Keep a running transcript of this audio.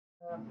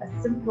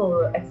a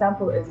simple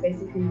example is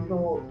basically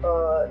through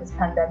this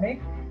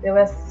pandemic. There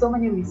was so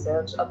many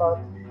research about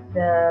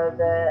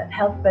the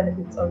health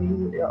benefits of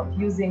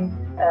using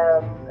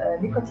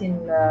nicotine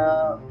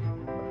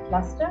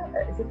plaster.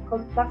 Is it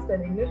called plaster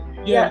in English?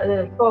 Yeah.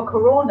 For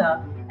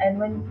corona. And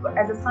when,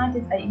 as a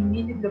scientist, I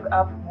immediately look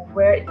up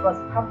where it was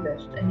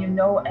published, and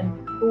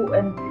and who,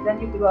 and then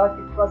you figure out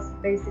it was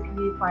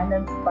basically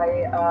financed by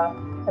a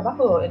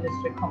tobacco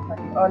industry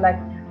company, or like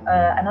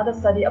another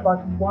study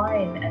about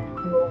wine and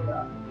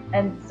corona.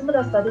 And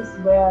similar studies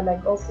were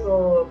like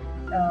also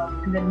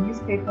in the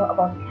newspaper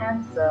about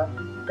cancer,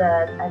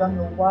 that I don't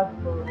know what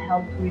will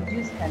help to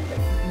reduce cancer,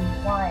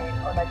 using wine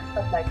or like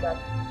stuff like that,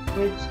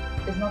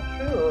 which is not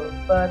true.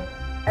 But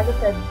as I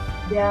said,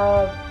 they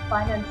are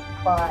financed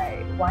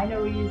by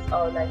wineries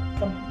or like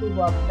some people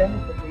who are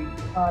benefiting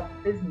from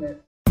business.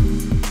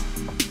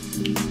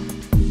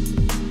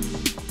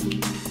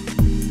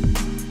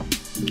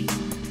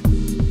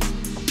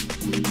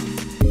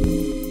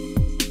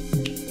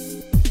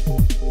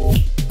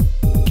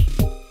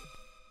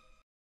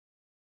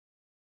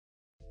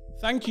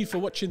 Thank you for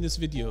watching this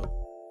video.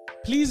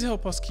 Please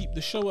help us keep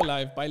the show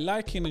alive by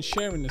liking and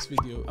sharing this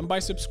video, and by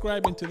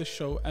subscribing to the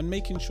show and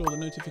making sure the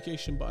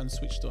notification button is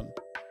switched on.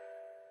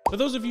 For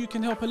those of you who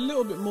can help a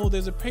little bit more,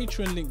 there's a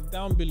Patreon link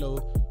down below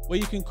where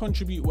you can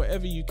contribute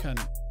whatever you can.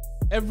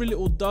 Every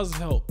little does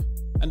help,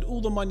 and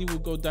all the money will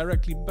go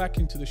directly back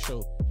into the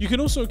show. You can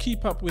also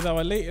keep up with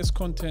our latest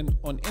content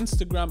on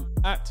Instagram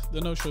at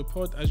The No Show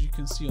Pod, as you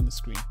can see on the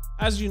screen.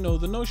 As you know,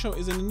 The No Show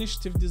is an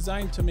initiative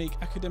designed to make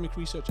academic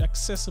research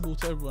accessible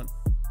to everyone.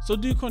 So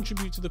do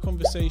contribute to the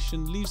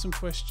conversation, leave some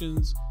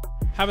questions,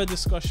 have a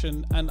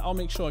discussion, and I'll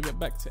make sure I get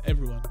back to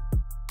everyone.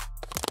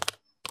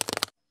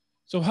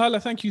 So Halh,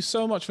 thank you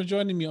so much for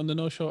joining me on The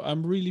No Show.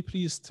 I'm really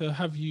pleased to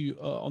have you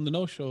on The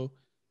No Show.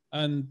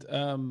 And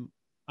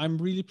I'm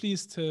really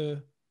pleased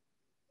to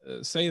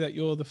say that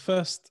you're the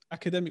first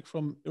academic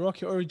from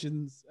Iraqi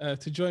origins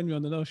to join me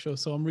on The No Show.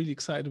 So I'm really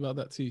excited about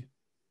that too.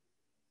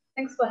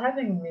 Thanks for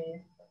having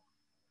me.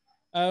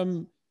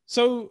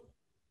 So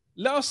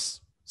let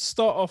us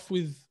start off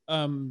with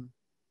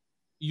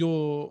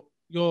your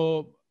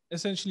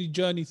essentially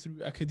journey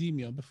through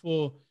academia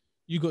before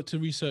you got to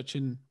research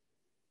in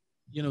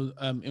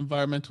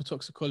environmental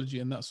toxicology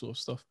and that sort of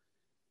stuff.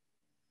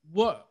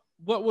 What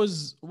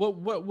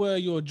were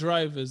your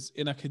drivers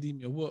in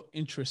academia? What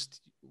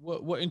interest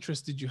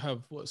did you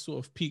have? What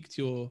sort of piqued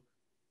your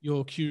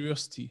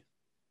curiosity?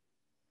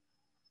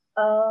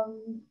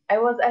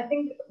 I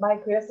think my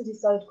curiosity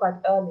started quite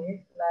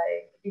early,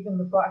 like even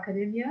before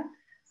academia.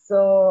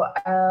 So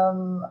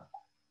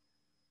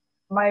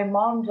my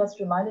mom just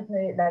reminded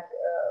me that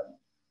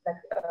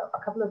a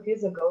couple of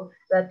years ago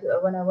that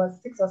when I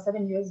was 6 or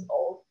 7 years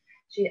old,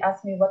 she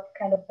asked me what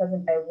kind of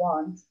present I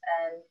want,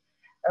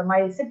 and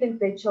my siblings,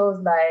 they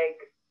chose like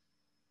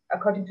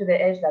according to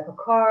their age, like a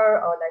car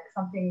or like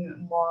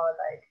something more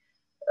like,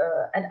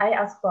 and I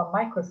asked for a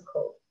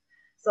microscope.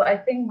 So I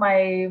think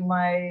my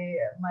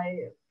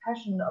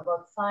passion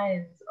about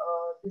science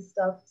or this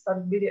stuff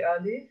started really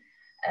early,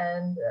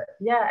 and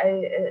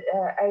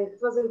it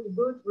was a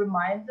good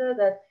reminder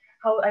that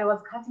how I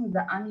was cutting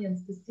the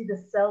onions to see the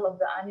cell of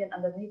the onion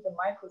underneath the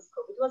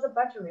microscope. It was a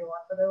battery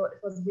one, but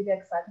it was really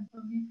exciting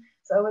for me.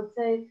 So I would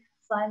say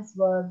science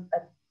was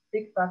a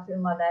big factor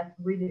in my life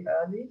really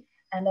early.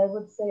 And I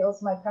would say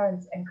also my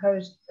parents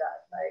encouraged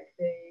that. Like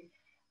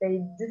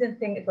they didn't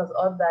think it was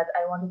odd that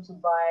I wanted to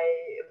buy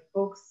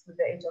books with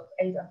the age of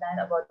 8 or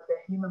 9 about the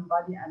human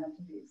body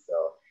anatomy.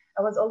 So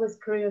I was always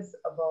curious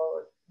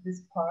about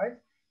this part.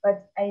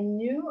 But I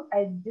knew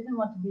I didn't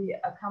want to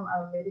become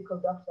a medical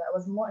doctor. I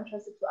was more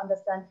interested to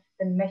understand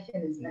the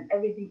mechanism and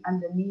everything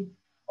underneath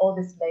all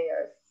these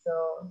layers.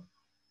 So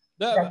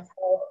that's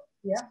how,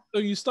 yeah.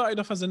 So you started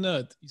off as a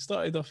nerd. You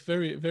started off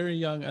very, very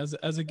young as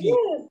a geek.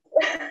 Yes,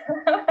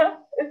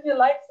 if you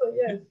like, so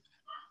yes.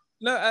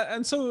 No,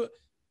 and so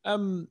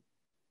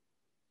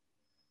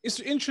it's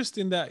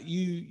interesting that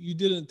you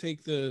didn't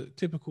take the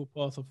typical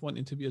path of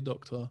wanting to be a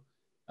doctor.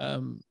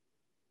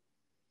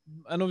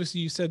 And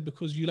obviously you said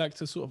because you like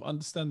to sort of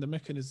understand the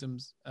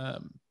mechanisms.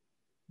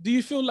 Do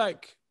you feel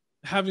like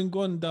having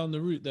gone down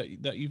the route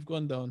that you've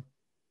gone down,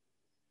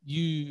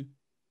 you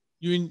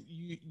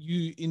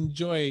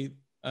enjoy,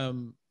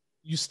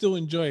 you still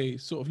enjoy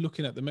sort of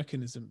looking at the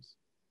mechanisms?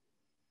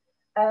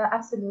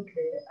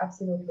 Absolutely.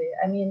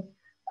 I mean,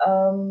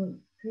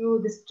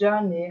 through this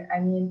journey,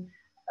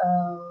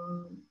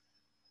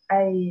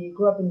 I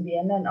grew up in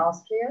Vienna in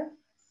Austria.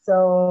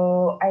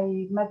 So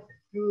I met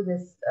through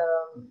this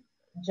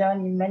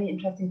journey many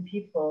interesting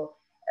people,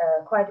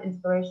 quite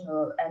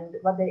inspirational, and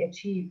what they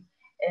achieved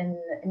in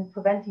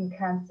preventing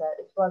cancer.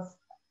 It was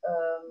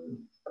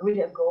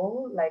really a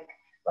goal, like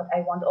what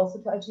I want also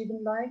to achieve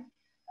in life.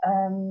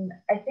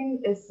 I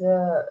think it's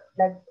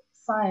like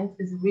science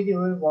is really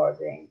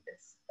rewarding.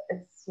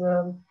 It's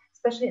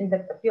especially in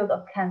the field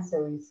of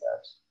cancer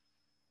research.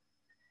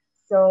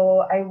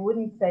 So I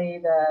wouldn't say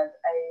that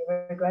I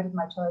regretted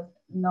my choice.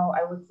 No,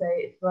 I would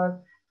say it was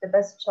the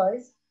best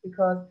choice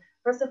because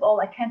first of all,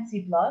 I can't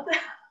see blood.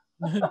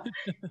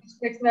 which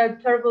makes me a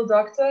terrible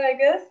doctor, I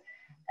guess.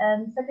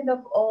 And second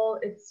of all,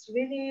 it's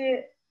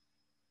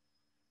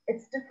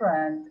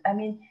different. I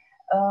mean,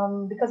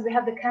 because we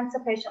have the cancer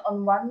patient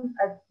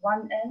at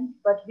one end,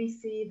 but we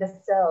see the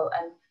cell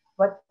and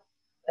what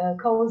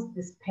caused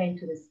this pain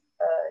to this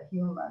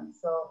human.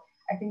 So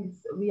I think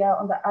we are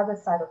on the other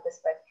side of the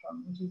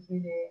spectrum, which is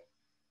really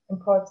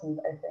important,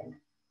 I think.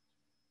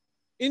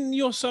 In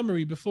your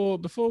summary, before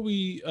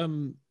we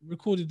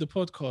recorded the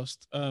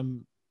podcast,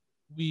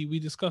 we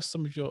discussed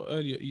some of your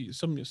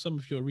some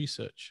of your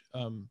research,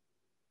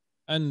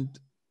 and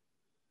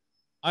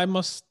I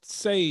must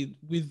say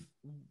with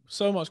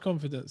so much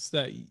confidence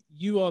that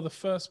you are the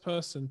first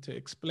person to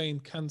explain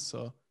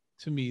cancer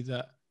to me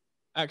that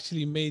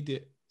actually made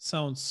it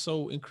sound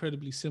so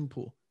incredibly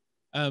simple.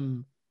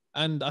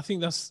 And I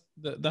think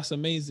that's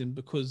amazing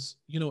because,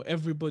 you know,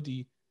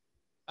 everybody,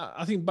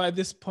 I think by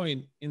this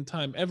point in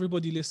time,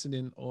 everybody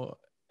listening or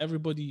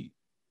everybody,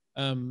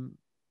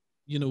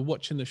 you know,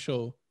 watching the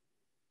show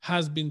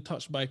has been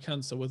touched by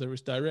cancer, whether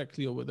it's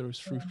directly or whether it's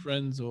through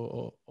friends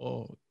or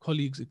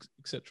colleagues,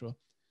 etc.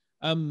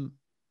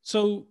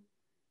 So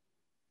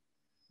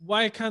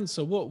why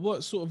cancer?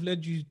 What sort of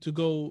led you to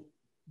go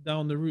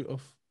down the route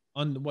of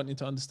wanting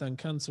to understand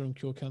cancer and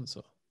cure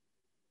cancer?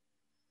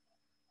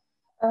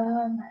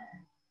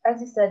 As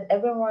you said,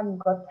 everyone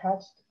got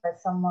touched by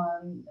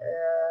someone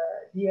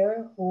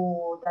here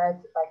who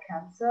died by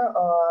cancer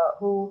or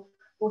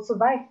who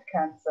survived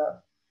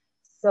cancer.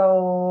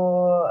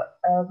 So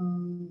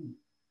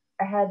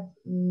I had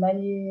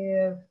many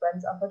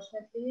friends,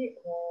 unfortunately,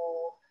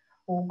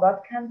 who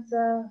got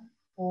cancer,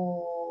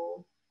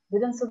 who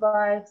didn't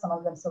survive. Some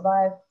of them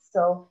survived.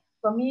 So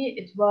for me,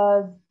 it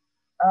was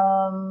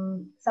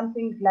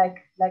something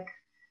like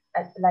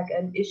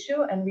an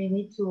issue, and we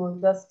need to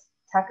just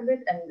tackle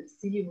it and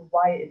see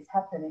why it's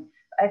happening.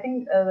 I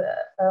think,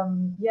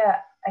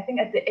 I think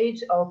at the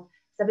age of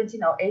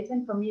 17 or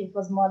 18, for me, it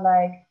was more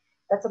like,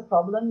 that's a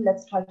problem,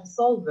 let's try to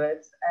solve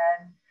it.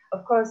 And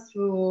of course,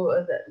 through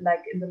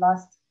in the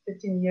last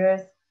 15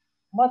 years,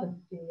 more than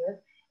 15 years,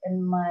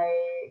 in my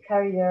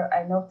career,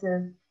 I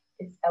noticed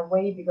it's a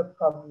way bigger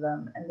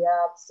problem. And there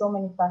are so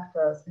many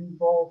factors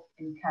involved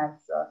in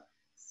cancer.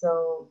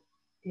 So,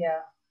 yeah,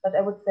 but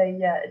I would say,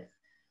 yeah, it's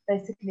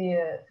basically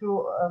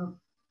through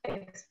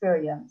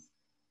experience.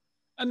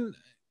 And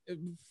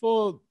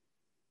for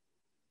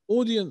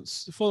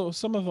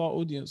some of our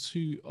audience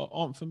who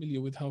aren't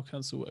familiar with how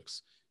cancer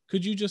works,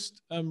 could you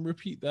just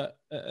repeat that,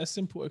 a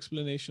simple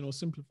explanation or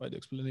simplified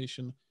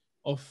explanation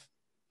of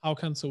how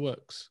cancer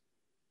works?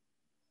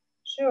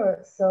 Sure.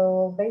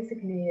 So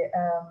basically,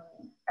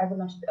 as I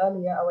mentioned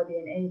earlier, our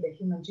DNA, the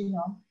human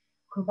genome,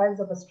 comprises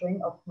of a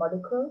string of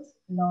molecules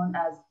known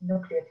as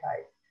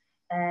nucleotides.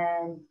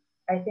 And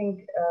I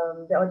think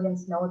the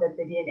audience know that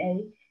the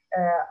DNA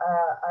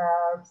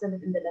are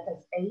represented in the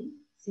letters A,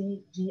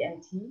 C, G,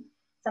 and T.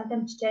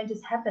 Sometimes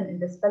changes happen in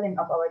the spelling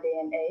of our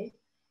DNA,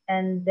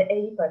 and the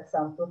A, for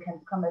example, can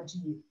become a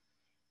G.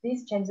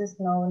 These changes,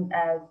 known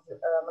as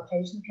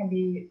mutation, can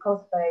be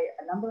caused by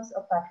a number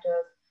of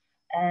factors,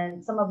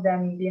 and some of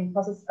them being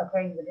processes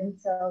occurring within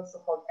cells,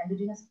 so-called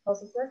endogenous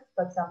processes.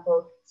 For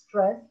example,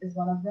 stress is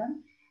one of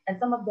them, and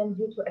some of them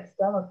due to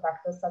external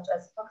factors such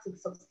as toxic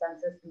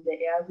substances in the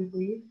air we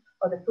breathe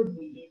or the food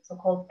we eat,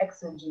 so-called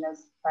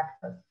exogenous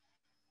factors.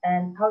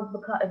 And how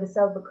the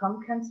cell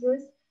become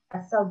cancerous?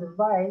 As cells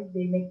divide,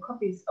 they make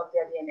copies of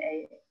their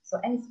DNA. So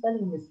any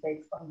spelling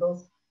mistakes on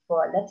those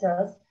four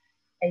letters,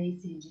 A,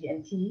 C, G,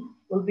 and T,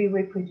 will be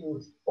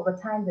reproduced. Over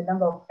time, the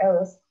number of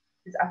errors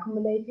is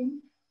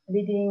accumulating,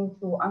 leading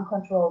to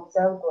uncontrolled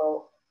cell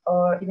growth,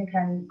 or even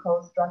can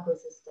cause drug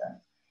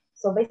resistance.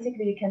 So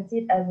basically, you can see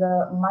it as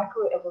a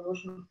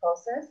microevolution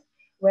process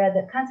where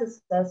the cancer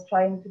cells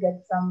trying to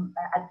get some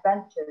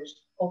advantage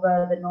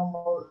over the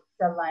normal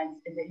cell lines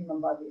in the human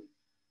body.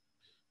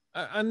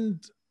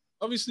 And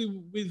obviously,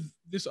 with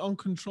this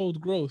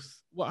uncontrolled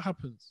growth, what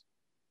happens?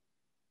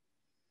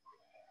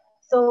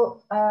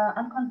 So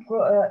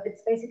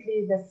it's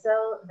basically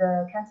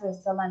the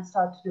cancerous cell lines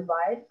start to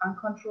divide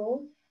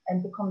uncontrolled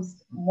and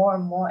becomes more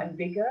and more and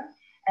bigger.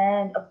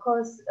 And of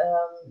course,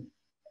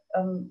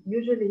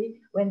 usually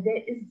when there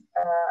is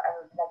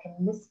like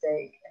a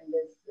mistake in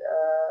this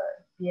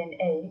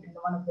DNA, in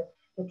one of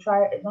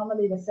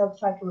normally the cells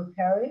try to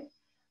repair it.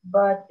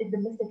 But if the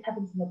mistake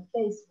happens in a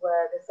place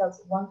where the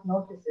cells won't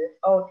notice it,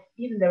 or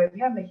even the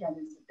repair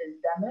mechanism is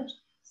damaged,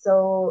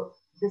 so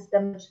this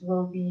damage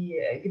will be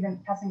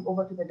passing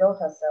over to the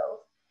daughter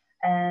cells.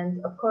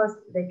 And of course,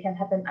 they can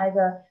happen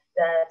either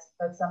that,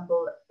 for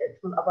example, it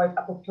will avoid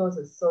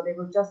apoptosis. So they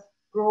will just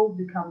grow,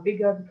 become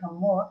bigger,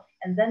 become more.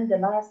 And then the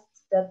last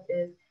step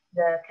is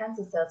the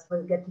cancer cells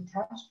will get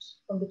detached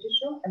from the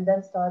tissue and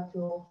then start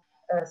to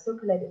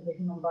circulate in the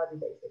human body,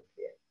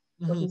 basically.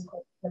 So this is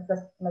called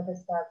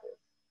metastasis.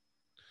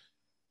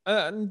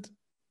 And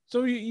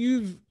so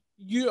you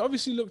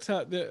obviously looked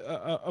at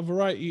a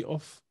variety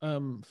of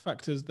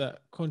factors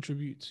that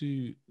contribute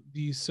to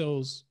these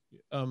cells,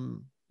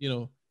 you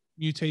know,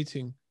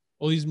 mutating,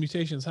 or these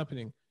mutations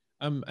happening.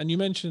 And you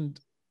mentioned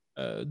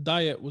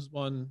diet was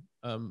one.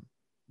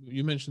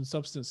 You mentioned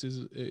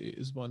substances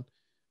is one.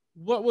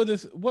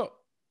 What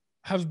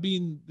have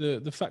been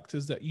the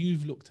factors that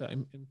you've looked at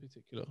in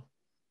particular?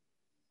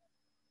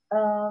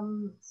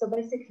 So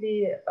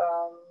basically,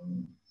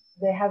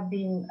 there have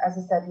been, as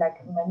I said,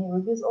 like many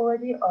reviews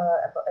already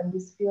in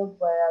this field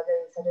where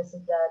they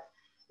suggested that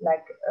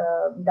like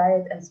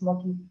diet and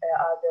smoking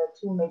are the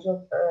two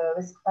major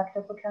risk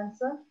factors for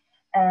cancer.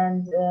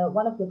 And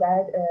one of the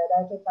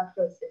dietary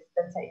factors is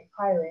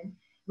benzodiazepine,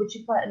 which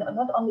you find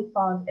not only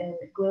found in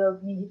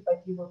grilled meat,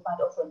 but you will find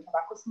also in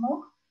tobacco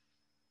smoke.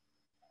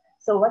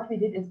 So what we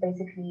did is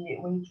basically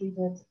we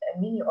treated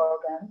mini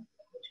organs,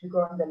 which we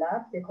grow in the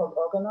lab. They're called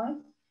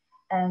organoids,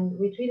 and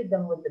we treated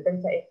them with the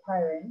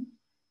benzodiazepine.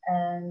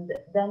 And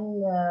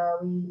then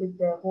we did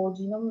the whole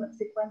genome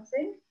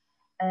sequencing,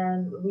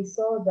 and we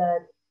saw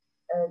that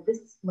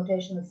this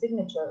mutational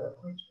signature,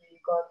 which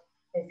we got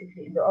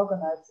basically in the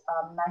organoids,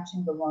 are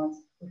matching the ones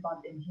we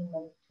found in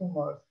human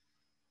tumors.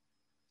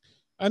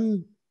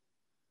 And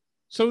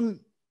so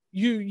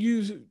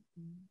you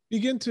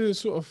begin to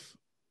sort of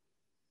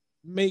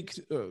make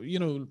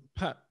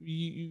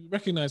you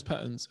recognize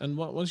patterns, and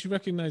once you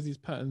recognize these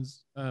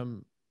patterns,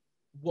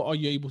 what are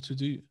you able to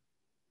do?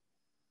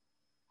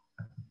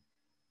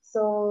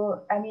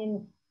 So I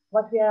mean,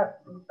 what we are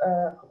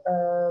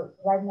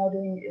right now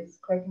doing is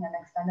creating an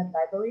expanded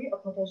library of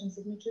mutation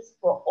signatures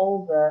for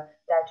all the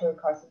dietary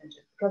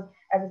carcinogens. Because,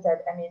 as I said,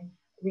 I mean,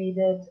 we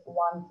did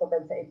one for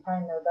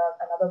benzodiazepine,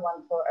 another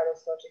one for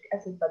L-aspartic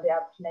acid, but there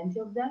are plenty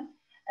of them.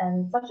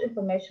 And such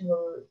information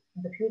will,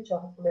 in the future,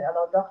 hopefully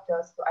allow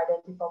doctors to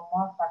identify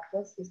more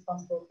factors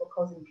responsible for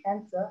causing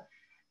cancer.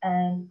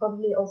 And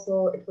probably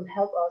also it will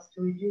help us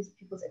to reduce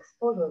people's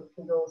exposure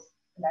to those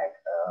like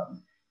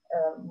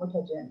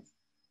mutagens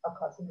or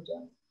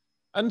carcinogens.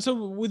 And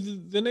so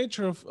with the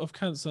nature of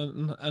cancer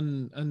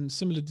and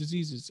similar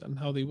diseases and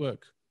how they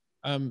work,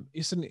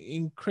 it's an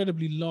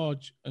incredibly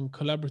large and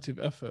collaborative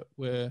effort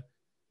where,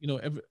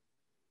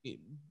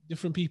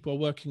 different people are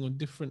working on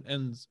different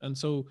ends. And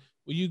so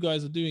what you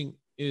guys are doing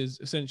is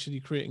essentially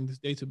creating this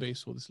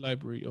database or this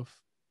library of,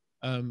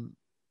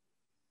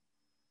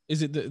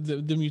 is it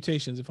the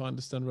mutations, if I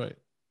understand right?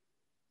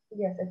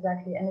 Yes,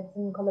 exactly. And it's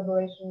in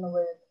collaboration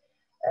with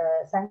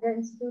Sanger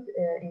Institute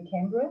in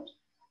Cambridge.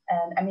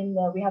 And I mean,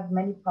 we have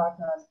many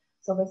partners.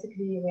 So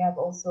basically, we have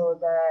also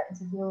the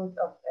Institute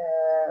of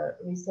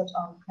Research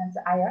on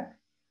Cancer, IAC,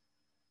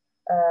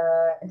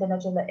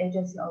 International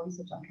Agency on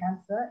Research on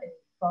Cancer in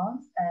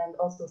France, and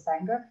also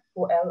Sanger,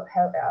 who are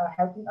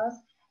helping us.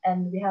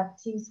 And we have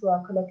teams who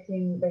are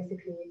collecting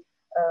basically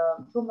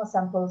tumor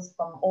samples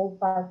from all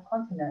 5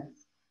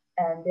 continents.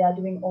 And they are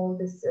doing all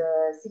this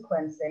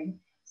sequencing.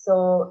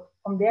 So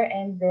from their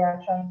end, they are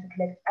trying to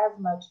collect as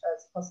much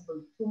as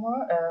possible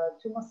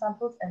tumor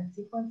samples and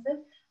sequence it.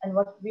 And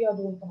what we are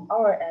doing from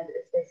our end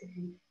is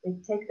basically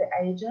we take the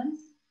agents,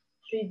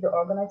 treat the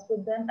organoids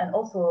with them, and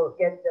also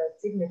get the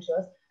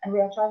signatures. And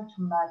we are trying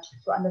to match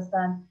to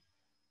understand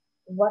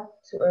why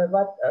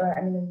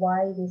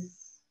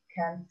this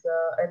cancer.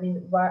 I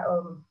mean, why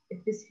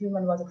if this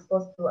human was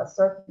exposed to a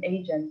certain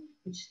agent,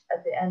 which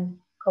at the end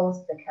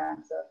caused the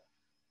cancer.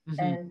 Mm-hmm.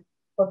 And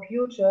for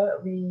future,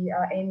 we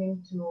are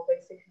aiming to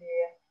basically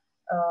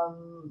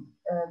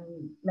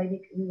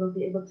maybe we will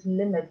be able to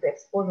limit the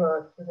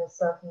exposure to the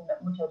certain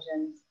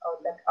mutagens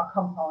or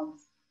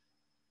compounds.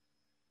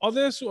 Are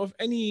there sort of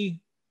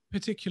any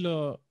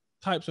particular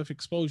types of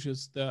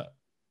exposures that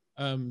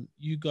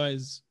you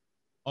guys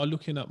are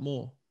looking at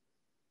more?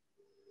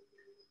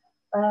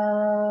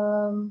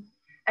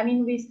 I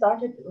mean, we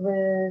started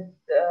with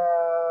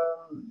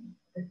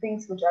the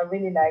things which are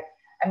really like,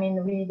 I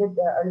mean, we did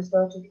the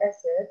L-aspartic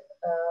acid,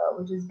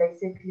 which is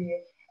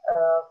basically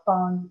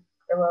found,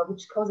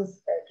 which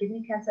causes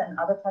kidney cancer and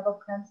other type of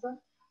cancer,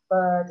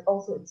 but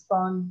also it's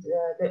found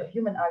the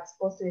human are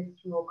exposed to it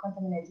through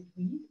contaminated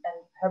weed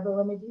and herbal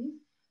remedies.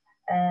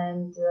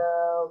 And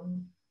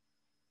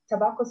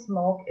tobacco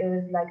smoke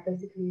is like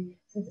basically,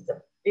 since it's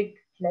a big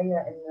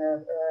player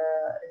in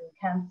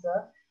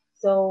cancer,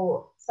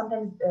 so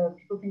sometimes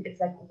people think it's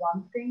like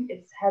one thing.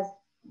 It has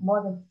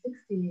more than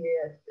 60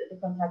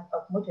 different types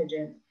of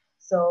mutagens.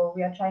 So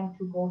we are trying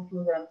to go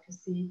through them to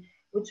see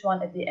which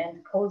one at the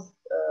end caused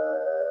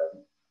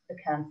the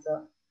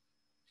cancer.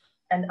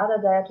 And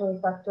other dietary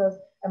factors,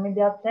 I mean,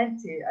 there are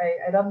plenty.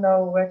 I don't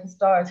know where to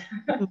start.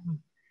 The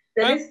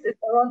list is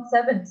around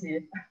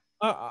 70.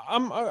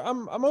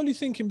 I'm only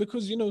thinking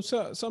because,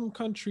 some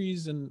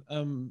countries and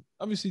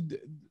obviously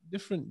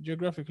different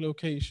geographic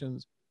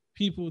locations,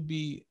 people would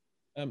be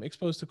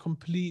exposed to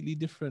completely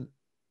different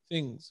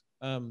things.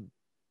 And,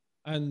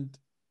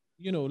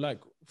 like,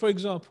 for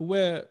example,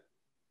 where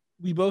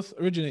we both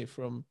originate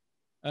from,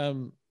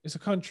 it's a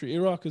country,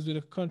 Iraq has been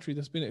a country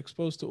that's been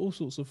exposed to all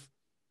sorts of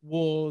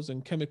wars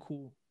and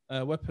chemical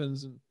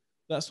weapons and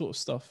that sort of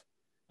stuff.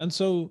 And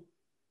so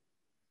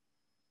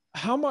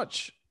how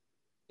much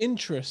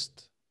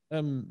interest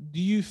do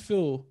you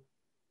feel,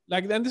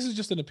 like, and this is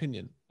just an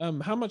opinion,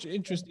 how much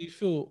interest do you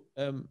feel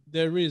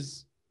there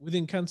is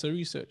within cancer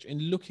research in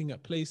looking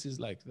at places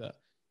like that?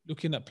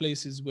 looking at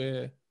places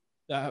where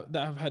that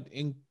have had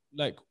in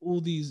like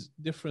all these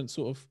different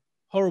sort of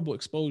horrible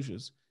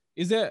exposures.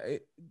 Is there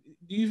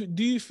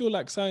do you feel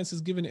like science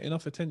has given it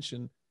enough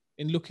attention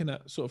in looking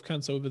at sort of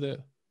cancer over there?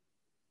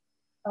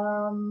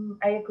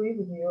 I agree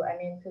with you. I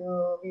mean,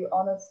 to be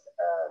honest,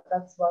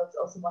 that's was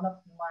also one of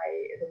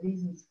the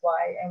reasons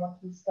why I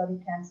want to study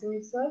cancer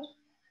research.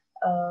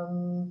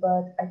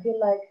 But I feel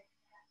like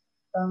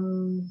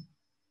um,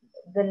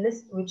 the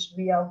list which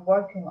we are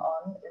working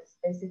on is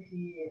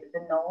basically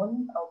the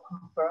known or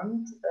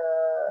confirmed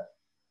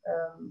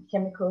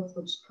chemicals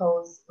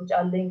which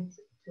are linked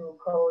to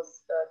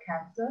cause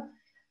cancer,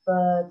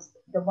 but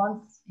the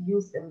ones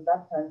used in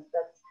weapons,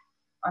 that's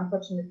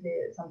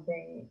unfortunately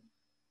something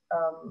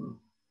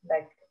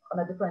like on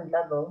a different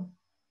level.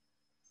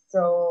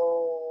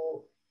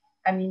 So,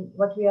 I mean,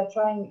 what we are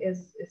trying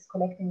is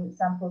collecting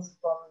samples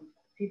from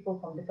people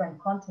from different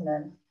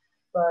continents,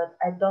 but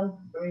I don't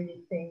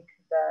really think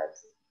that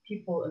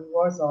people in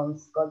war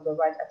zones got the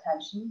right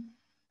attention.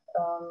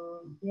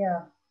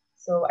 Yeah,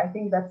 so I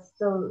think that's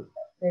still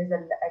there's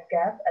a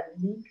gap, a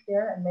leak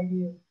there, and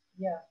maybe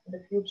yeah, in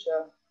the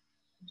future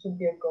it should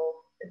be a goal.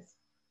 It's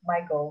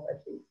my goal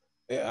at least.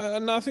 Yeah,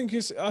 and I think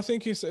it's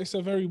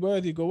a very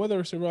worthy goal, whether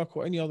it's Iraq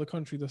or any other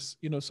country that's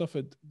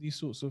suffered these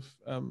sorts of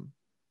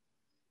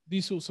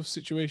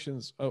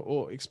situations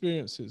or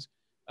experiences.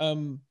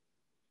 Um,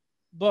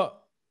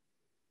 but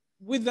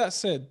with that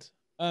said,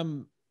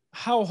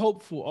 how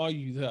hopeful are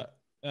you that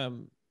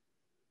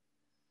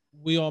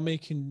we are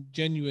making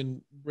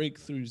genuine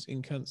breakthroughs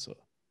in cancer,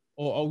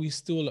 or are we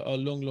still a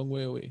long, long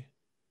way away?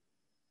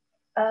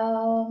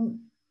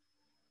 Um,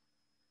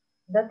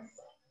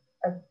 that's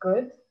a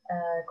good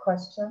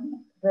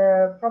question.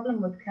 The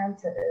problem with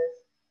cancer is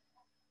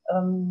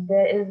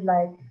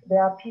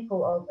there are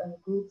people and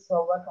groups who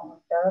are working on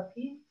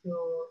therapy to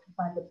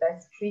find the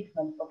best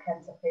treatment for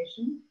cancer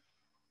patients.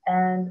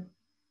 And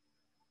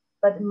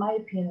but in my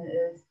opinion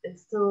is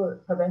it's still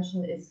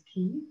prevention is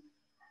key.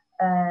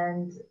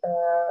 And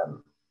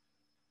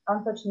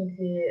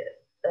unfortunately,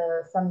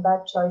 some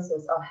bad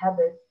choices or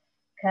habits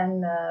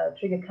can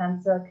trigger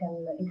cancer,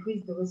 can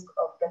increase the risk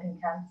of getting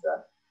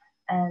cancer.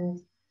 And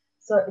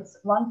so it's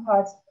one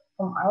part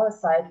from our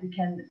side, we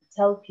can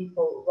tell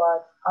people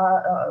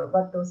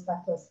what those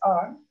factors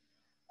are.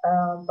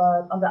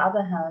 But on the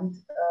other hand,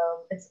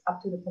 it's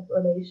up to the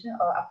population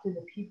or up to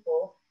the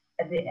people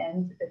at the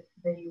end if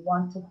they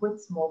want to quit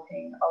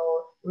smoking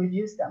or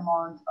reduce the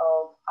amount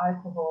of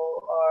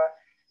alcohol or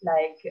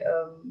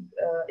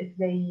if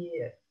they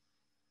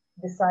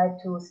decide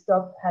to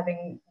stop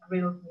having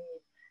grilled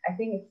meat. I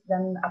think it's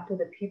then up to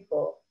the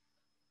people.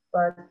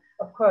 But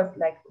of course,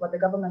 like what the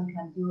government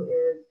can do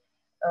is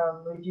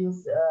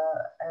reduce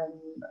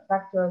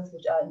factors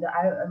which are in the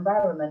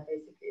environment,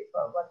 basically,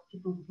 for what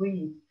people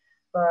breathe.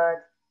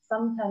 But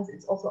sometimes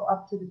it's also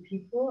up to the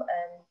people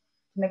and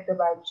to make the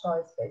right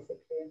choice,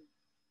 basically.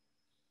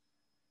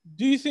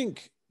 Do you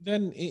think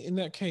then, in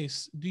that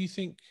case, do you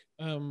think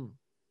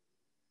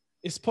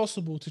it's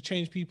possible to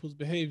change people's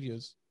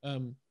behaviors,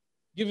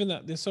 given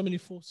that there's so many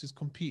forces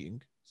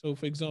competing? So,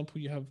 for example,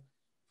 you have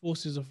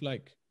forces of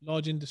like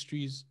large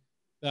industries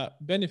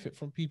that benefit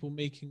from people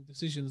making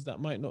decisions that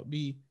might not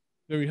be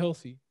very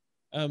healthy.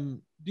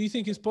 Do you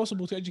think it's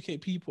possible to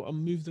educate people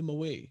and move them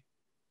away?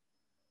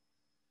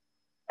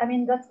 I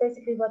mean, that's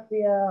basically what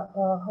we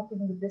are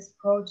hoping with this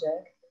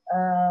project.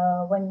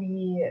 When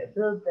we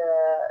build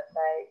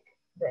like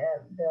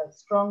the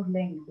strong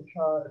link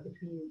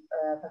between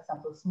for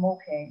example,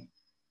 smoking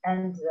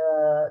and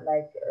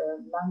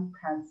lung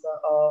cancer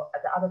or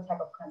the other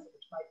type of cancer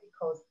which might be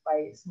caused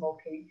by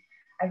smoking,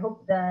 I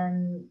hope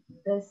then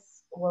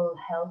this will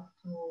help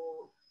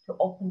to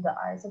open the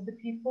eyes of the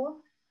people.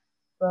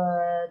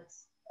 But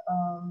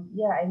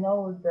yeah, I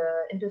know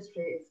the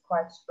industry is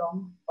quite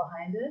strong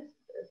behind it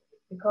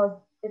because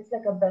it's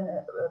like a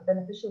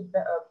beneficial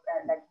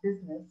like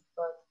business.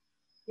 But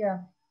yeah,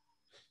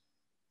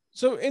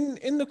 So,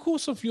 in the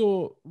course of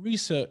your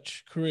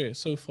research career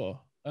so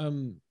far,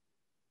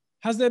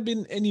 has there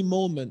been any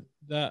moment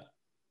that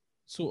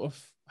sort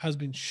of has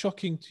been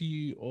shocking to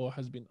you or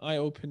has been eye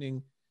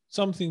opening,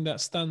 something that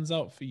stands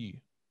out for you?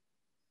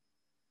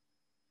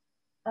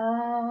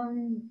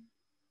 um,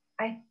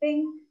 I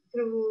think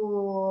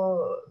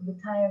through the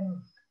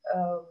time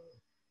um,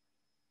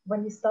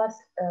 when you start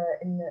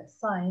in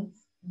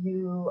science,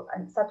 you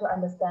start to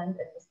understand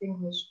and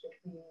distinguish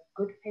between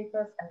good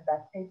papers and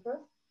bad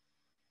papers.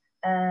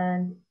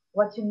 And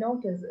what you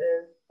notice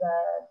is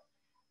that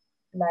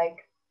like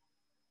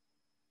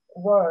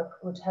work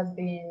which has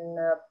been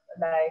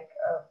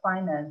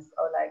financed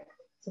or like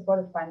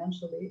supported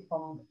financially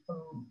from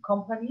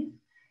companies,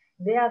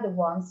 they are the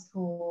ones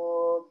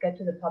who get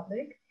to the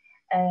public.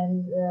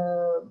 And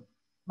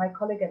my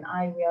colleague and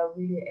I, we are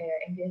really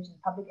engaged in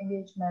public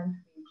engagement.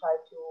 We try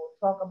to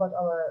talk about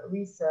our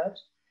research,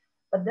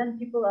 but then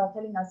people are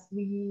telling us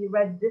we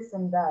read this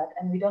and that,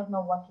 and we don't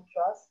know what to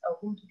trust or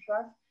whom to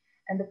trust.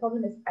 And the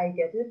problem is, I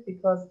get it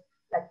because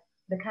like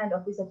the kind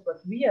of research what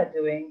we are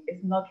doing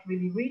is not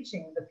really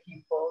reaching the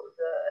people.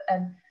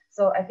 And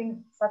So I think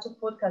such a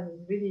podcast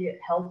is really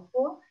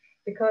helpful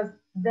because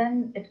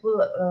then it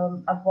will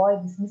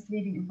avoid this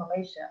misleading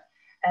information.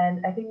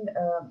 And I think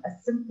a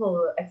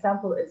simple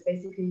example is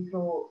basically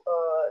through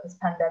this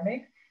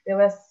pandemic, there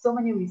was so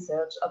many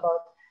research about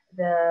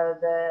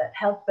the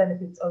health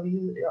benefits of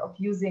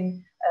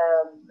using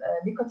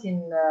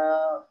nicotine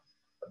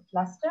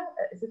plaster.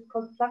 Is it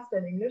called plaster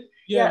in English?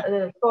 Yeah.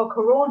 Yeah, for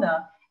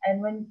corona. And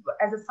when,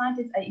 as a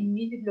scientist, I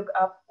immediately look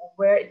up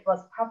where it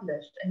was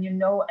published, and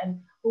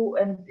and who,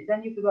 and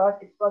then you figure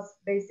out it was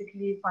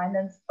basically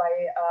financed by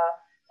a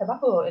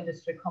tobacco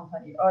industry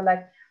company, or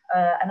like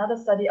another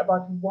study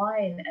about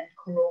wine and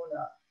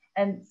corona,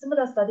 and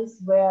similar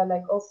studies were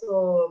like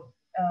also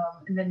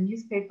in the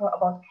newspaper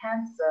about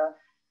cancer.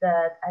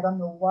 That I don't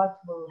know what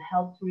will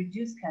help to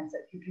reduce cancer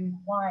if you drink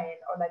wine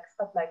or like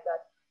stuff like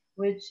that,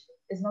 which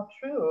is not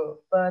true.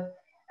 But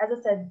as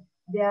I said,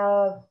 they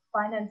are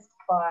financed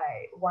by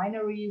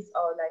wineries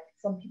or like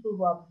some people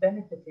who are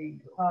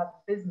benefiting, who are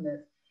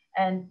business,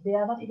 and they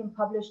are not even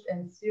published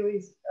in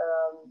serious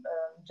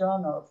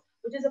journals,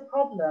 which is a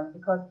problem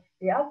because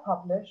they are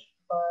published,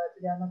 but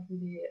they are not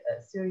really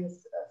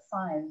serious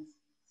science.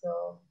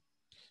 So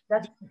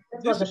that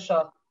was This a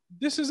shock.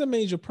 this is a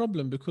major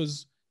problem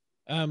because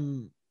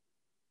um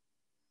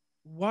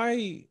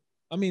why,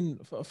 I mean,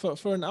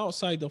 for an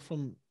outsider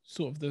from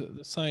sort of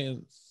the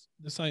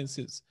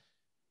sciences,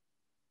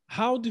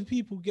 how do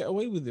people get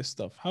away with this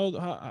stuff? How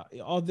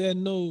are there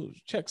no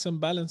checks and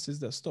balances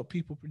that stop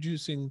people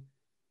producing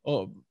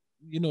or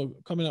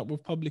coming up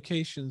with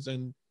publications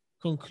and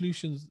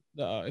conclusions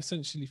that are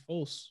essentially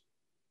false?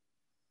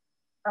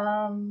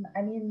 I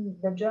mean,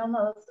 the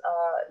journals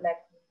like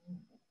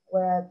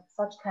where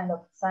such kind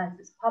of science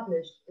is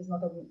published is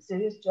not a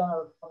serious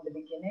journal from the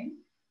beginning.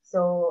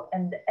 So,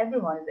 and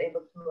everyone is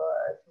able to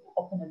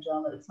open a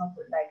journal. It's not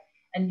like,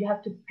 and you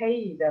have to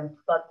pay them to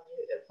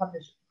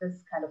publish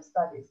this kind of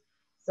studies.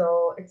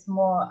 So it's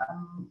more,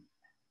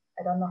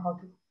 I don't know how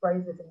to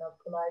phrase it in a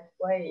polite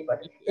way,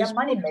 but they're It's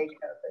money more, makers.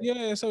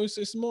 yeah, so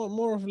it's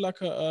more of like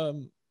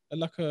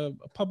a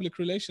public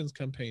relations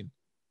campaign.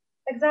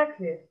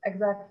 Exactly,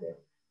 exactly.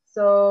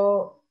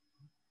 So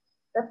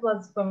that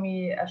was for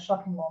me a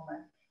shocking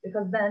moment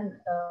because then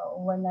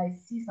when I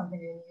see something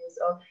in the news,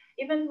 or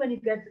even when you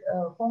get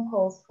phone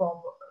calls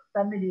from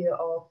family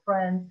or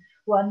friends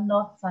who are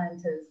not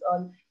scientists,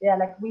 or yeah,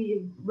 like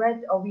we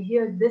read or we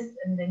hear this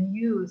in the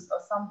news or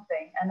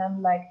something, and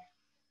I'm like,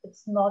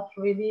 it's not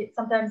really.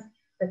 Sometimes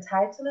the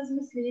title is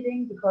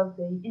misleading because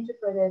they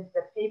interpreted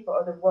the paper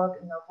or the work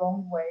in a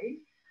wrong way,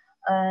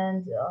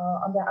 and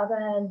on the other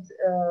hand,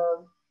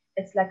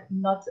 it's like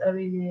not a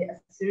really a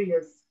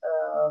serious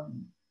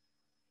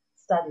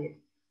study.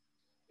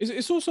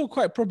 It's also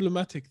quite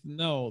problematic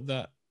now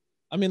that,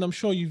 I mean, I'm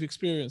sure you've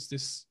experienced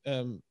this,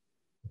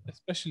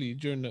 especially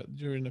during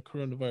the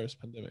coronavirus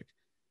pandemic,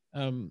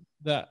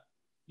 that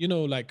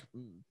like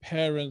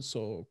parents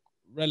or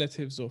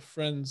relatives or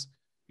friends,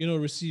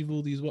 receive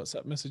all these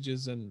WhatsApp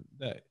messages and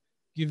that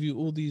give you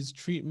all these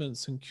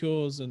treatments and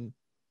cures and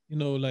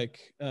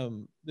like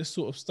this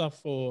sort of stuff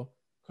for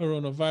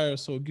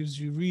coronavirus, or gives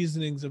you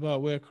reasonings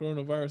about where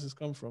coronavirus has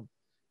come from.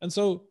 And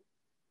so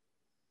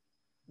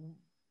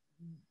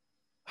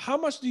how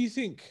much do you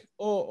think,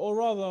 or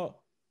rather,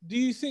 do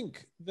you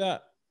think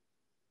that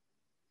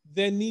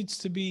there needs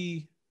to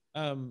be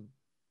a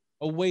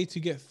way to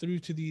get through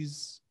to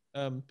these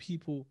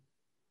people,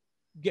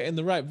 getting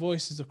the right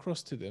voices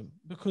across to them?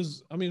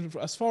 Because I mean,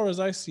 as far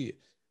as I see it,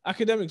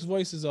 academics'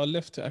 voices are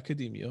left to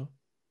academia,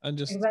 and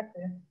just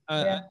Exactly.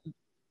 uh, Yeah.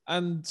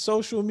 and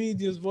social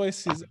media's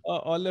voices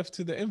are left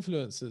to the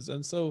influencers.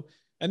 And so,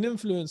 an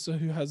influencer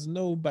who has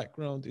no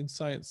background in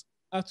science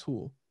at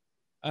all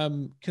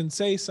can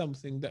say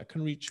something that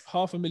can reach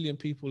 500,000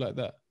 people like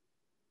that.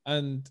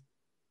 And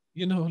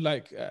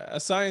like a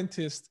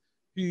scientist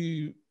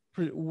who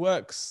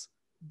works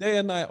day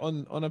and night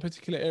on a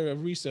particular area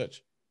of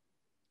research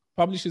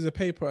publishes a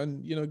paper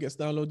and gets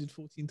downloaded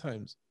 14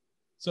 times.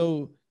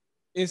 So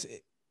is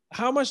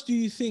how much do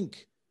you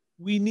think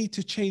we need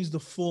to change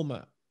the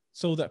format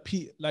so that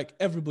like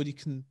everybody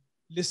can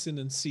listen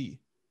and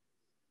see?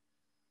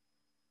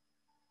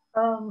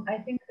 I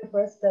think the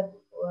first step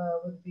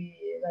would be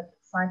that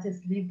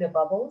scientists leave their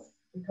bubbles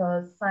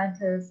because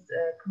scientists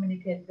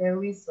communicate their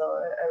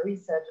research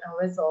and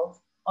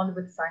results only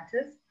with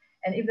scientists.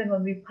 And even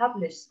when we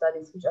publish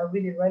studies which are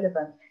really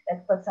relevant,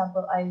 like for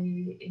example, I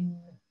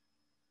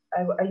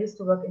used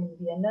to work in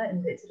Vienna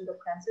in the Institute of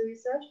Cancer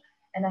Research,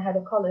 and I had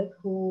a colleague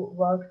who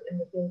worked in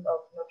the field of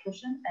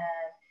nutrition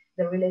and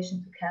the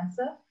relation to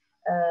cancer,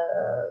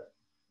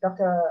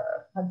 Dr.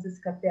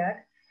 Franziska Berg.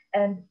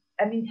 And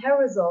I mean, her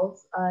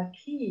results are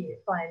key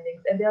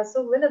findings, and they are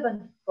so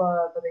relevant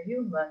for the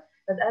human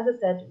that, as I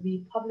said,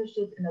 we published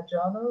it in a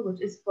journal,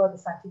 which is for the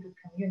scientific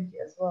community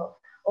as well,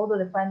 although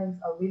the findings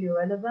are really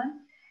relevant.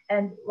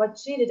 And what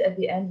she did at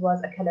the end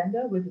was a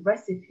calendar with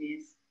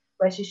recipes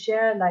where she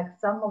shared like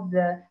some of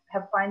the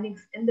her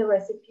findings in the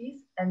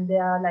recipes, and they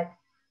are like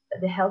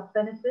the health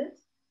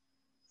benefits.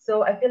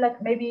 So I feel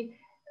like maybe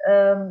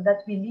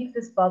that we leave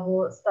this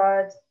bubble,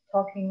 start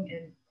talking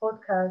in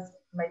podcasts,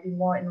 maybe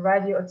more in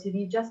radio or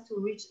TV, just to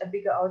reach a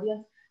bigger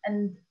audience.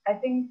 And I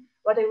think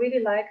what I really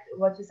liked,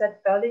 what you said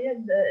earlier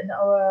in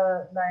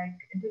our like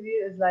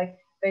interview, is like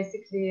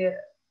basically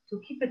to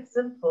keep it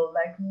simple,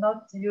 like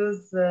not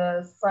use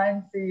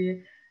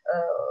sciencey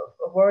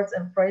words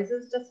and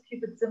phrases, just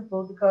keep it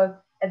simple, because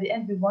at the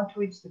end we want to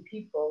reach the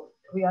people.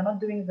 We are not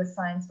doing the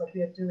science, but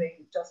we are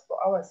doing just for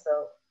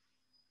ourselves.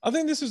 I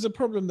think this is a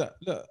problem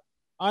that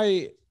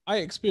I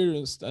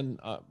experienced, and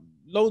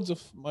loads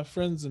of my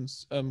friends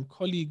and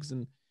colleagues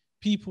and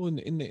people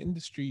in the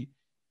industry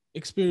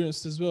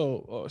experienced as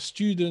well, or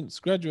students,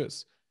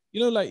 graduates.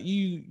 You know, like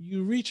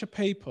you reach a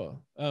paper,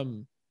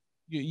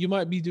 you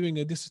might be doing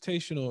a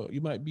dissertation, or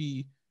you might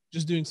be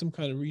just doing some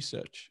kind of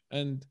research,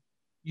 and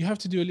you have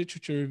to do a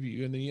literature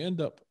review, and then you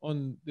end up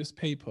on this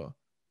paper,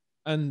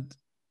 and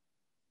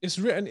it's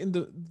written in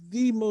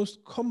the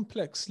most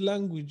complex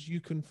language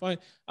you can find.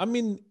 I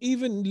mean,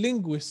 even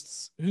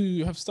linguists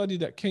who have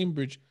studied at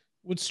Cambridge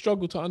would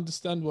struggle to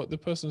understand what the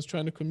person's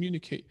trying to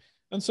communicate.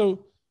 And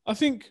so I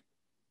think,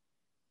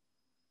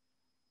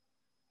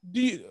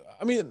 do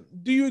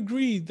you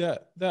agree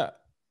that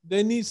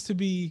there needs to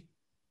be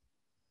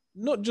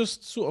not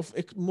just sort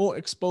of more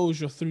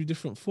exposure through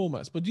different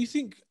formats, but do you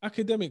think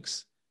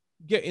academics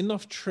get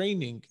enough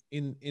training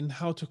in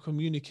how to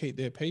communicate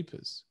their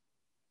papers?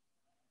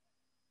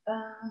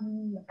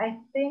 I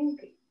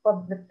think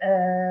for the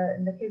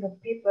in the case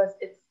of papers,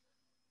 it's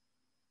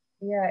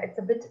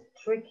a bit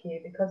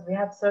tricky because we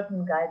have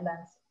certain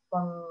guidelines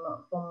from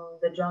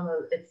the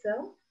journal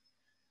itself.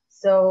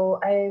 So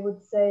I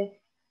would say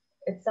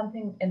it's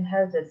something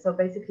inherited. So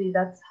basically,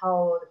 that's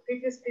how the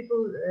previous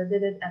people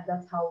did it, and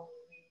that's how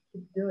we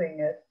keep doing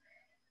it.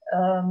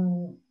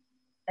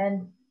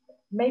 And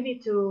maybe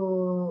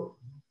to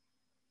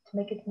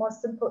make it more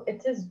simple,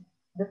 it is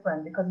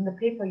different, because in the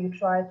paper you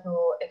try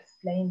to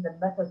explain the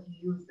method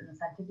you use in a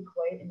scientific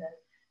way,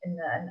 in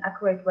an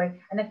accurate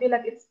way. And I feel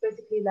like it's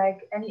basically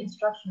like any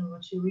instruction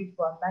which you read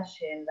for a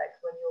machine, like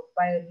when you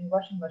buy a new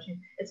washing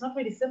machine, it's not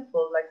really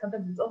simple. Like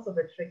sometimes it's also a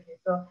bit tricky.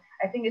 So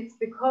I think it's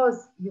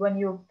because when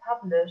you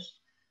publish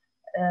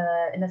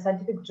in a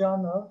scientific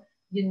journal,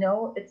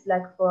 it's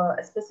like for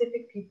a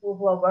specific people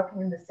who are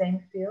working in the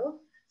same field.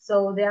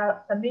 So they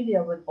are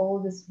familiar with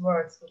all these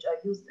words which are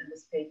used in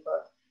this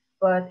paper.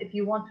 But if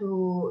you want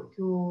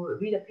to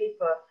read a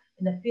paper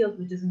in a field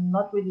which is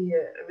not really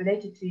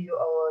related to you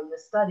or your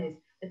studies,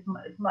 it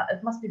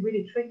must be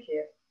really tricky.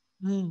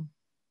 Mm.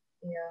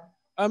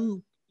 Yeah.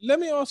 Let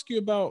me ask you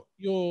about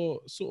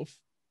your sort of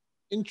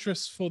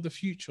interests for the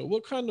future.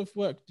 What kind of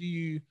work do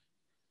you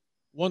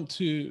want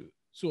to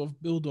sort of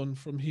build on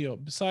from here?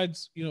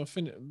 Besides,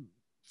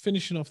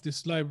 finishing off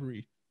this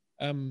library,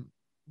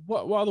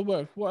 what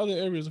other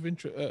areas of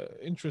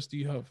interest do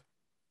you have?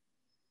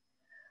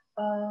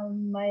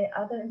 My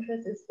other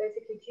interest is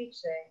basically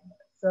teaching.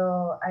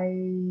 So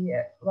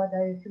what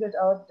I figured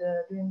out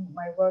doing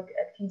my work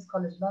at King's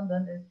College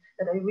London is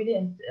that I really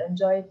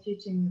enjoy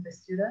teaching the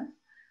students.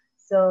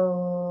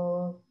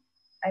 So,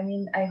 I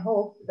mean, I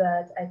hope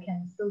that I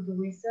can still do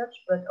research,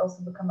 but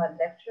also become a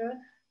lecturer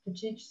to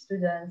teach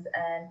students.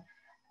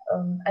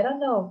 And I don't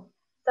know,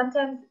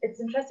 sometimes it's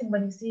interesting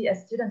when you see a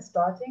student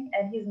starting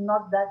and he's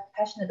not that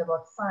passionate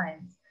about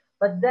science,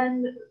 but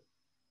then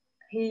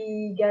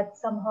he gets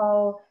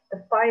somehow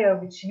the fire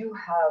which you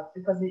have,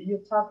 because you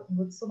talk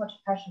with so much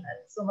passion and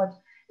so much,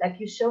 like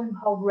you show him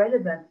how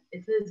relevant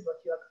it is what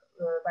you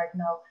are right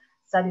now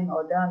studying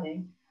or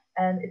learning.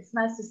 And it's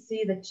nice to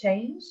see the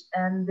change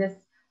and this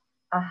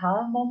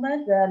aha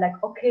moment where,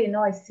 like, okay,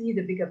 now I see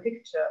the bigger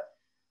picture.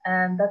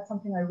 And that's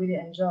something I really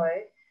enjoy.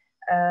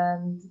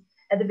 And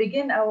at the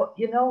beginning,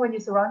 when you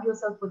surround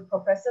yourself with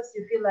professors,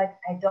 you feel like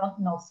I don't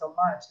know so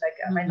much.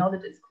 Like my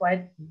knowledge is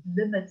quite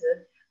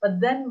limited. But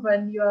then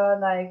when you're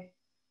like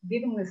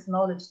giving this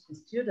knowledge to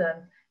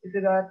students, you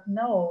figure out,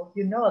 no,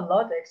 you know a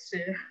lot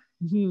actually.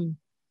 Mm-hmm.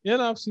 Yeah,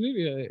 no,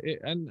 absolutely.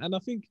 And I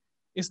think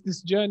it's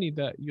this journey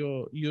that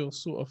you're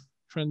sort of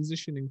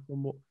transitioning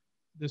from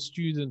the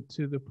student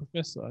to the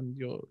professor, and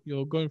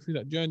you're going through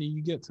that journey.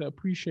 You get to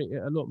appreciate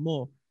it a lot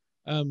more.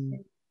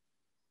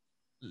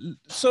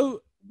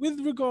 So with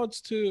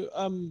regards to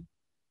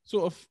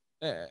sort of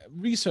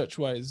research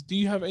wise, do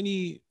you have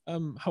any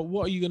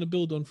what are you going to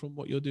build on from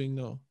what you're doing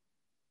now?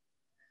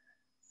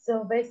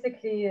 So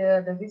basically,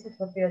 the research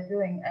what we are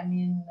doing, I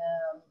mean,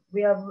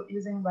 we are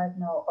using right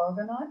now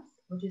organoids,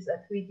 which is a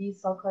 3D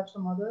cell culture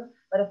model.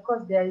 But of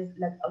course, there is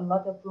like a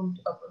lot of room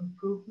of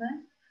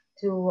improvement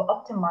to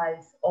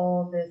optimize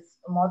all these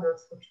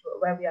models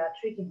where we are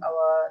treating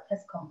our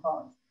test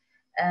compounds.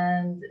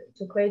 And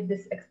to create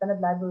this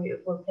expanded library,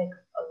 it will take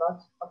a lot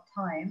of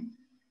time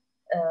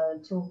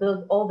to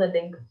build all the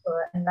links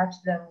and match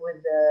them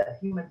with the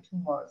human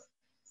tumors.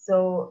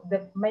 So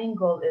the main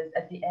goal is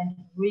at the end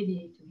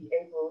really to be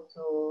able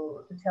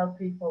to tell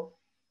people,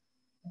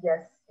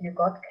 yes, you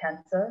got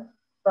cancer,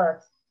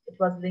 but it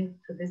was linked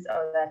to this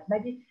or that. I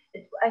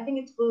think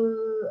it will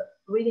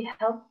really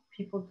help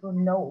people to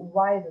know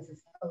why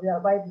this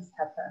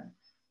happened.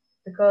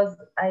 because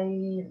I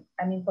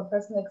mean, for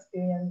personal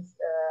experience,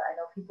 I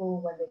know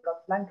people when they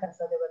got lung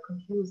cancer, they were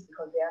confused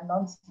because they are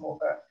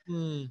non-smoker.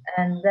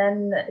 And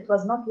then it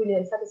was not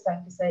really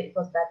satisfying to say it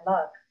was bad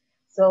luck.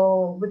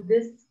 So with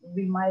this,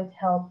 we might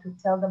help to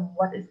tell them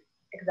what is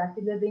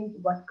exactly living,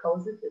 what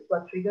causes it,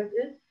 what triggered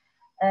it,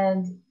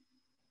 and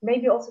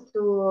maybe also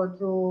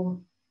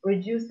to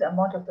reduce the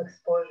amount of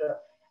exposure.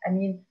 I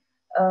mean,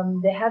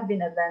 there have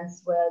been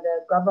events where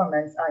the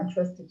governments are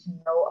interested to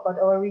know about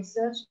our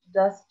research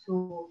just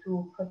to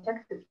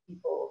protect the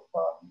people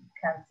from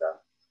cancer.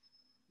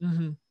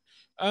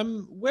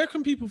 Where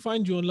can people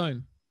find you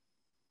online?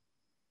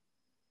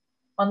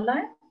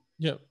 Online?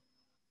 Yeah.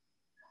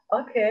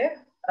 Okay.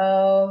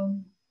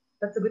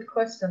 That's a good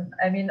question.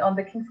 I mean, on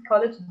the King's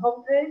College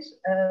homepage.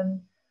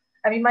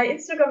 I mean, my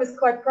Instagram is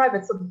quite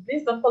private, so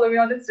please don't follow me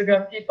on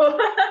Instagram, people.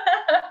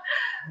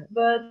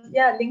 But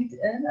yeah,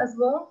 LinkedIn as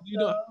well.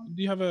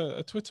 Do you have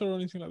a Twitter or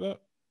anything like that?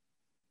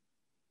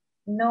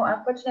 No,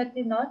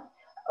 unfortunately not.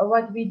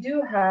 What we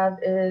do have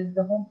is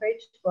the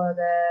homepage for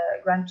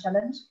the Grand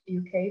Challenge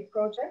UK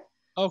project.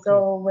 Okay.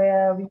 So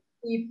where we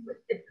keep,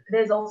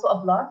 there's also a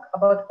blog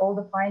about all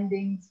the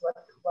findings,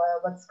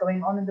 what's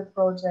going on in the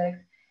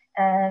project,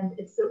 and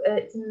it's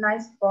a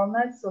nice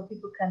format so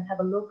people can have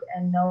a look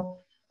and know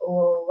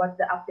what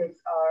the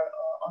updates are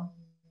on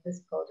this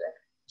project.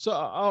 So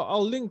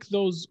I'll link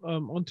those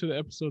onto the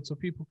episode so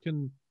people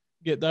can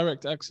get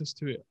direct access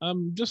to it.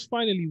 Just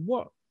finally,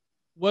 what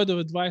word of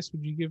advice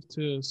would you give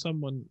to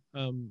someone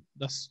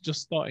that's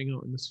just starting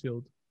out in this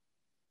field?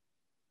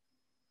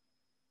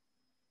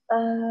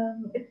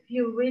 If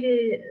you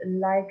really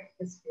like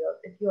this field,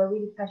 if you are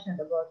really passionate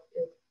about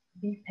it,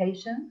 be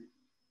patient.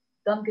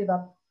 Don't give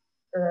up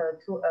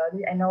too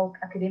early. I know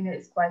academia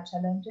is quite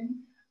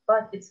challenging,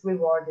 but it's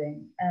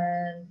rewarding.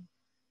 And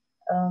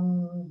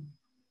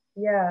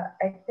yeah,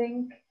 I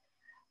think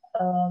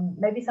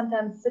maybe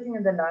sometimes sitting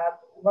in the lab,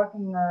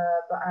 working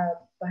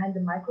behind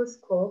the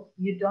microscope,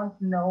 you don't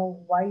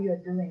know why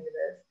you're doing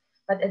this.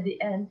 But at the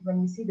end,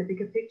 when you see the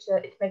bigger picture,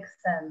 it makes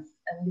sense,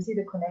 and you see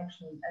the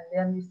connection, and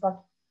then you start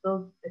to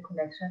build the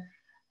connection,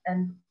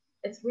 and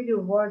it's really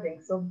rewarding.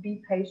 So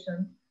be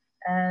patient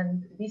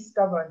and be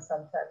stubborn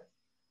sometimes.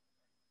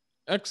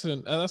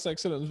 Excellent. That's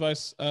excellent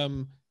advice.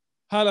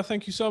 Halh,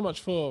 thank you so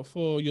much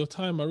for your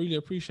time. I really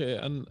appreciate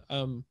it. And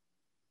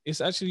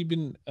it's actually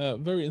been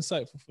very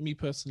insightful for me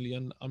personally,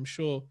 and I'm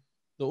sure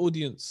the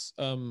audience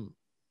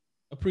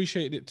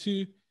appreciated it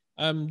too.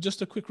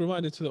 Just a quick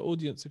reminder to the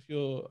audience, if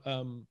you're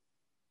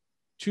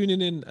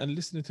tuning in and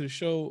listening to the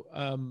show,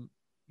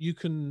 you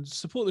can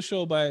support the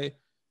show by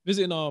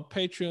visiting our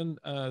Patreon.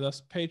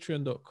 That's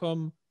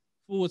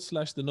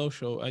patreon.com/The No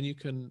Show, and you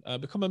can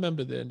become a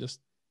member there and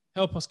just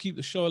help us keep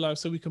the show alive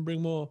so we can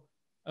bring more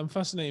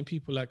fascinating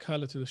people like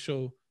Halh to the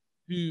show,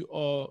 who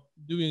are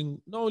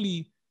doing not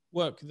only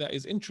work that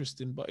is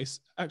interesting, but it's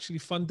actually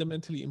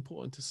fundamentally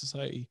important to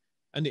society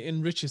and it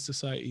enriches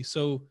society.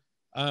 So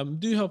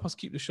do help us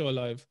keep the show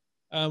alive.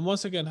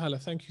 Once again, Halh,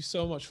 thank you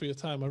so much for your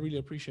time. I really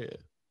appreciate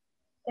it.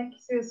 Thank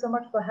you so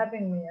much for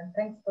having me, and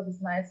thanks for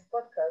this nice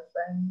podcast.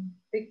 I'm a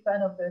big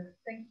fan of it.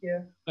 Thank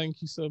you. Thank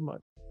you so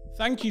much.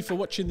 Thank you for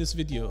watching this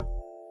video.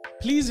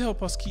 Please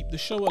help us keep the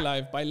show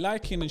alive by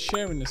liking and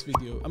sharing this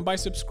video, and by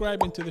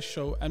subscribing to the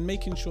show and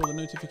making sure the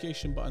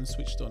notification button is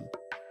switched on.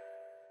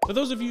 For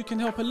those of you who can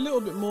help a little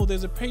bit more,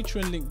 there's a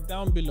Patreon link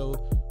down below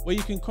where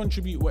you can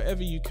contribute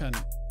whatever you can.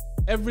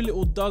 Every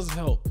little does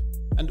help,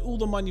 and all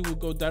the money will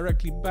go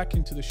directly back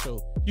into the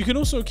show. You can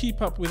also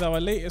keep up with our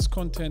latest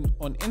content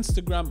on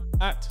Instagram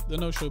 @The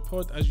No Show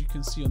Pod, as you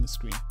can see on the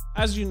screen.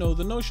 As you know,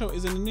 The No Show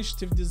is an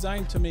initiative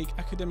designed to make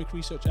academic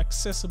research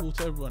accessible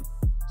to everyone.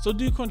 So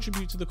do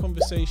contribute to the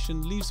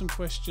conversation, leave some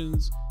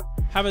questions,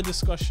 have a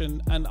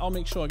discussion, and I'll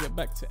make sure I get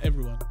back to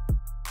everyone.